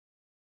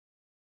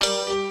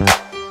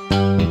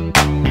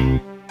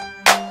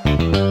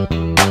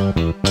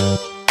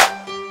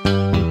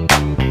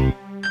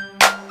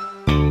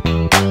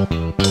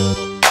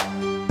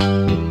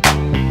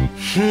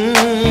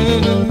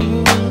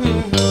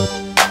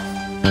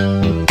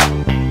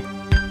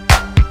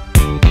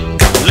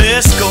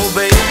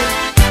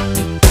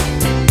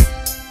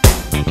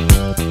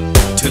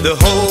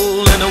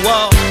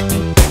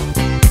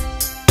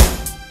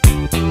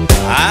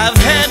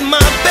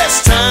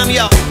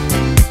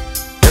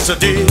I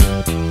did,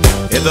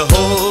 in the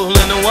hole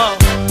in the wall.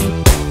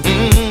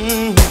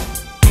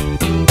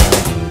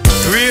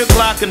 3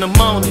 o'clock in the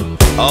morning,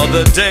 all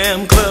the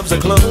damn clubs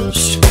are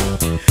closed.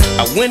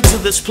 I went to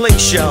this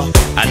place, y'all,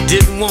 I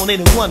didn't want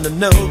anyone to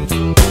know.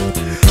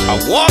 I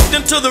walked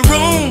into the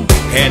room,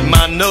 had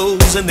my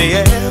nose in the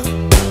air.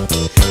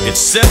 It's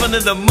 7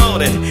 in the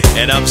morning,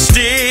 and I'm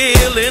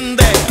still in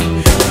there.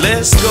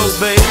 Let's go,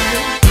 baby,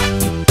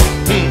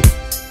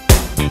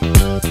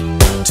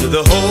 to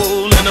the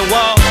hole in the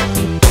wall.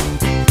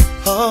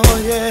 Oh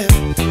yeah,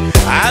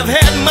 I've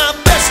had my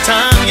best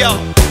time, y'all.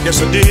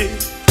 Yes, I did,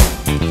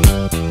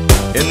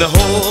 in the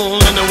hole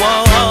in the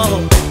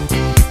wall.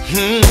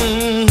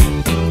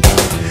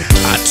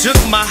 I took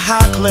my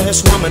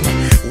high-class woman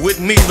with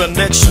me the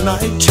next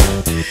night.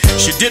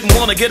 She didn't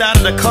want to get out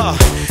of the car.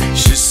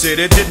 She said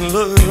it didn't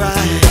look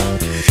right.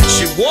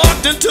 She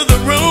walked into the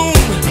room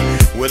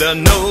with her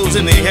nose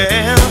in the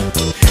air.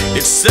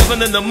 It's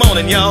 7 in the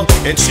morning, y'all,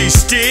 and she's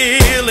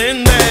still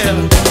in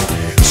there.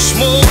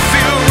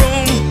 Smoke-filled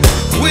room,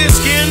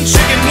 whiskey and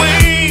chicken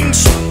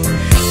wings,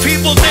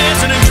 people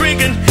dancing and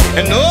drinking,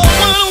 and no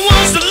one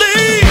wants to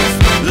leave.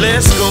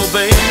 Let's go,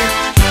 baby,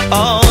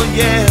 oh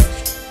yeah,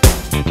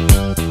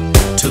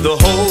 to the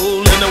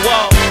hole in the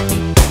wall.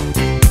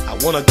 I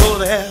wanna go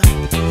there.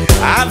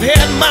 I've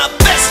had my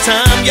best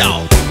time,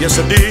 y'all. Yes,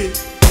 I did,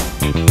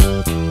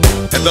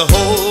 at the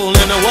hole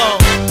in the wall.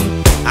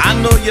 I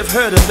know you've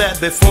heard of that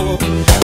before.